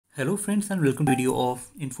Hello friends and welcome to video of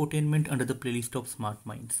infotainment under the playlist of Smart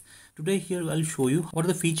Minds. Today here I'll show you what are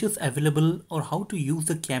the features available or how to use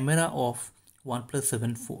the camera of OnePlus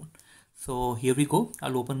 7 phone. So here we go.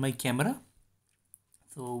 I'll open my camera.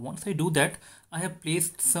 So once I do that, I have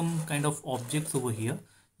placed some kind of objects over here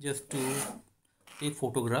just to take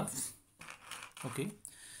photographs. Okay.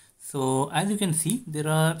 So as you can see, there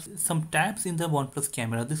are some tabs in the OnePlus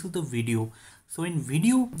camera. This is the video. So in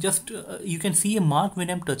video, just you can see a mark when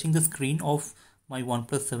I'm touching the screen of my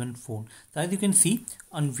OnePlus 7 phone. So as you can see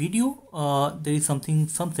on video, there is some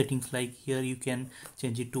settings like here you can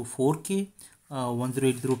change it to 4K,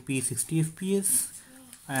 1080p 60 fps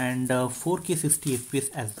and 4K 60 fps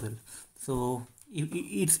as well. So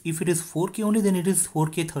if it is 4K only, then it is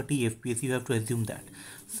 4K 30 fps. You have to assume that.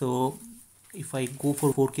 So if I go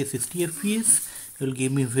for 4K 60 fps, it will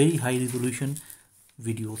give me very high resolution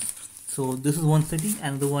videos. So this is one setting.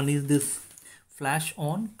 Another one is this flash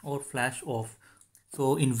on or flash off.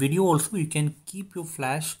 So in video also you can keep your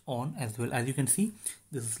flash on as well. As you can see,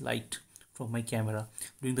 this is light from my camera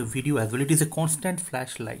during the video as well. It is a constant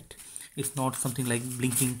flashlight. It's not something like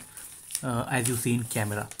blinking as you see in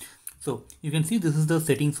camera. So you can see this is the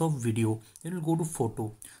settings of video. Then we'll go to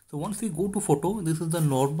photo. So once we go to photo, this is the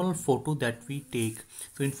normal photo that we take.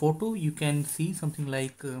 So in photo you can see something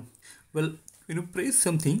like when you press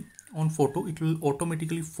something on photo, it will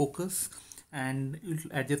automatically focus and it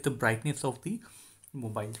will adjust the brightness of the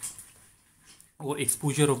mobile or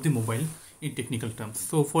exposure of the mobile in technical terms.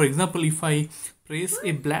 So for example, if I press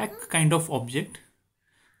a black kind of object,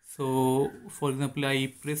 so for example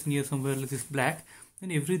I press near somewhere this is black, then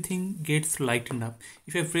everything gets lightened up.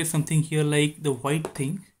 If I press something here like the white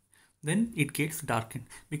thing, then it gets darkened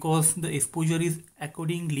because the exposure is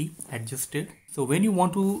accordingly adjusted. So when you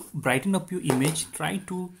want to brighten up your image, try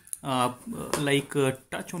to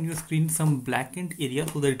touch on your screen some blackened area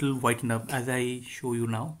so that it will whiten up as I show you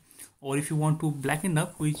now. Or if you want to blacken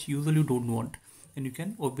up, which usually you don't want, then you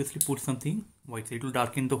can obviously put something white, so it will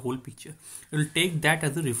darken the whole picture. It will take that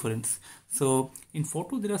as a reference. So in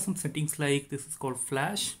photo there are some settings like this is called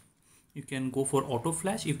flash. You can go for auto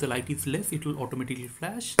flash. If the light is less, it will automatically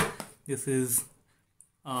flash. This is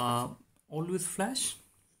always flash,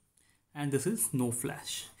 and this is no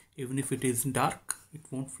flash. Even if it is dark, it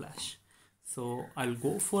won't flash. So I'll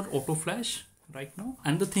go for auto flash right now.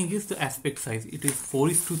 And the thing is the aspect size. It is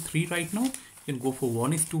 4:3 right now. You can go for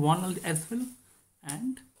 1:1 as well.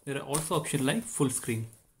 And there are also options like full screen.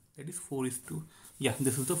 That is 4:2. Yeah,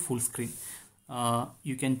 this is the full screen.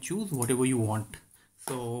 You can choose whatever you want.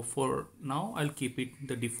 So for now, I'll keep it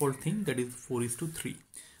the default thing, that is 4:3.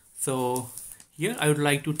 So here I would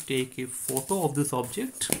like to take a photo of this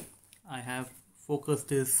object. I have focused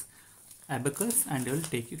this abacus and I will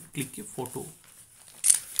click a photo.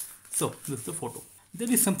 So this is the photo.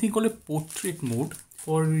 There is something called a portrait mode.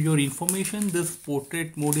 For your information, this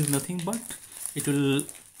portrait mode is nothing but it will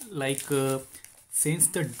sense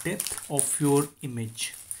the depth of your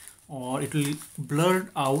image, or it will blur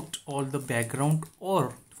out all the background,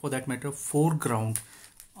 or for that matter foreground.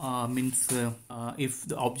 If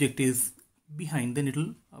the object is behind, then it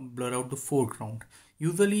will blur out the foreground.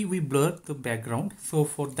 Usually we blur the background, so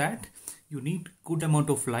for that you need good amount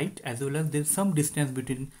of light, as well as there's some distance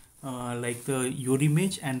between your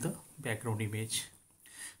image and the background image.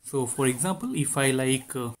 So for example, if I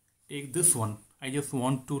take this one, I just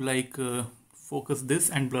want to focus this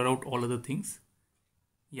and blur out all other things.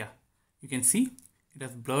 Yeah, you can see it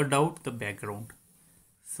has blurred out the background.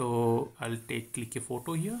 So I'll click a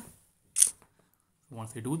photo here.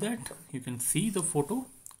 Once I do that, you can see the photo.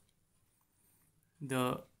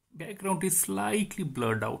 The background is slightly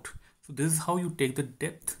blurred out. So this is how you take the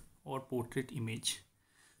depth or portrait image.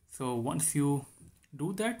 So once you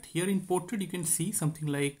do that, here in portrait you can see something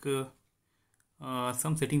like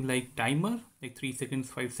some setting like timer, like 3 seconds,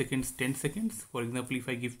 5 seconds, 10 seconds. For example, if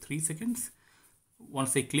I give 3 seconds,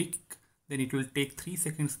 once I click, then it will take 3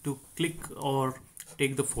 seconds to click or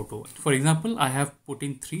take the photo. For example, I have put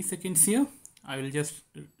in 3 seconds here. I will just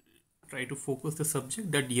try to focus the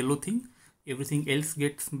subject, that yellow thing. Everything else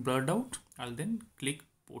gets blurred out. I'll then click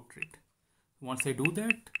portrait. Once I do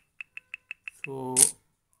that, so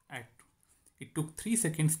it took 3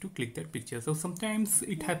 seconds to click that picture. So sometimes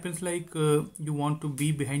it happens like you want to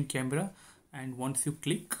be behind camera, and once you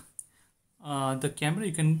click the camera,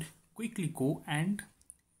 you can quickly go and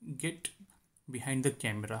get behind the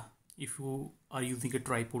camera if you are using a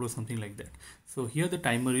tripod or something like that. So here the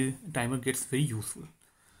timer gets very useful.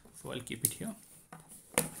 So I'll keep it here.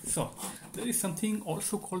 So there is something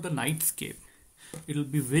also called the Nightscape. It will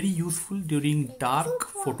be very useful during dark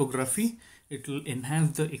photography. it will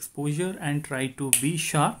enhance the exposure and try to be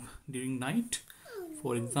sharp during night.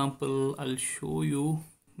 For example, I'll show you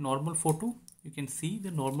normal photo. You can see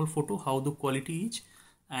the normal photo, how the quality is.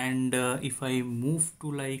 And if I move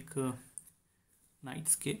to like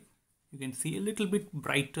Nightscape, you can see a little bit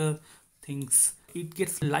brighter things. It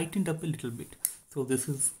gets lightened up a little bit. So this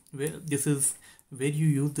is where you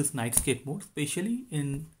use this Nightscape mode, especially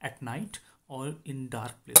in at night or in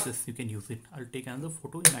dark places. You can use it. I'll take another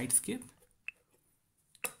photo in Nightscape.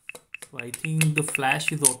 So I think the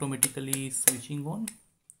flash is automatically switching on.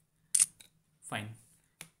 Fine.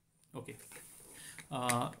 Okay.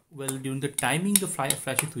 Well, during the timing, the flash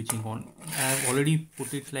is switching on. I have already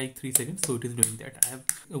put it like 3 seconds, so it is doing that. I have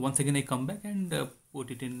once again I come back and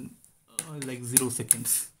put it in like 0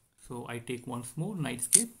 seconds. So I take once more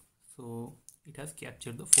Nightscape. So it has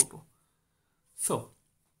captured the photo. So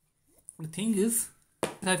the thing is,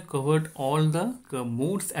 I've covered all the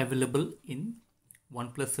modes available in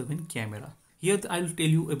OnePlus 7 camera. Here I'll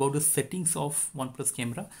tell you about the settings of OnePlus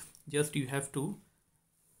camera. Just you have to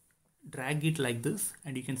drag it like this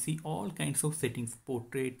and you can see all kinds of settings: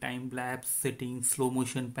 portrait, time-lapse settings, slow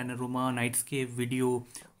motion, panorama, Nightscape, video,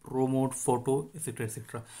 pro mode, photo, etc,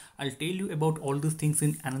 etc. I'll tell you about all these things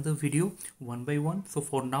in another video one by one. So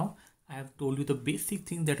for now I have told you the basic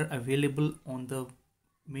things that are available on the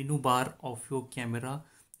menu bar of your camera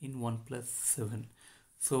in OnePlus 7.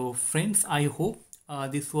 So friends, I hope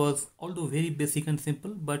this was, although very basic and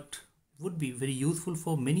simple, but would be very useful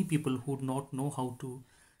for many people who do not know how to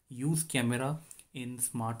use camera in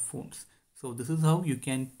smartphones. So this is how you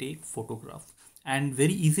can take photographs, and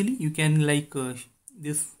very easily you can like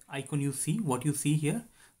this icon you see, what you see here,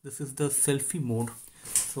 this is the selfie mode.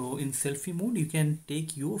 So in selfie mode you can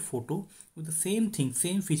take your photo with the same thing,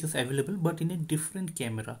 same features available, but in a different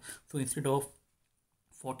camera. So instead of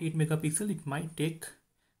 48 megapixel it might take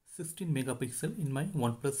 16 megapixel in my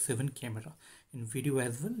OnePlus 7 camera. In video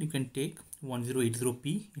as well you can take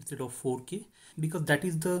 1080p instead of 4K, because that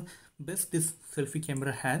is the best this selfie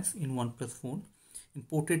camera has in OnePlus phone. In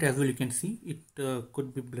portrait as well you can see it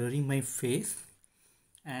could be blurring my face,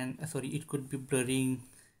 and it could be blurring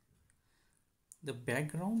the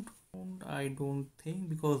background. I don't think,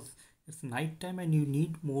 because it's night time and you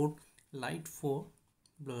need more light for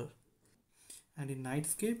blur. And in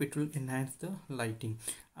Nightscape it will enhance the lighting.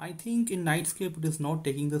 I think in Nightscape it is not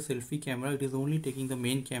taking the selfie camera, it is only taking the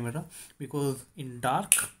main camera, because in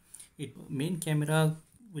dark main camera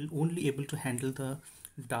will only able to handle the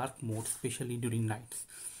dark mode, especially during nights.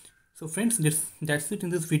 So friends, that's it in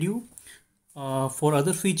this video. For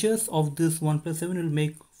other features of this OnePlus 7 we'll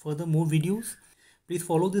make further more videos. Please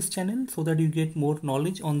follow this channel so that you get more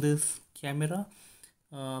knowledge on this camera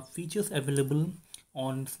features available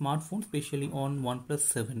on smartphones, especially on OnePlus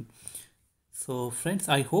 7. So friends,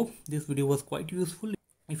 I hope this video was quite useful.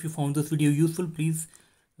 If you found this video useful, please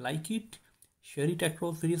like it, share it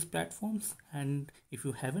across various platforms, and if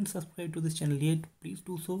you haven't subscribed to this channel yet, please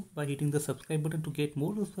do so by hitting the subscribe button to get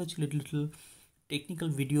more of such little technical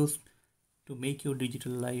videos to make your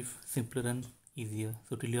digital life simpler and easier.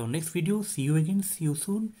 So till your next video, see you again, see you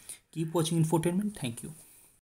soon. Keep watching infotainment. Thank you.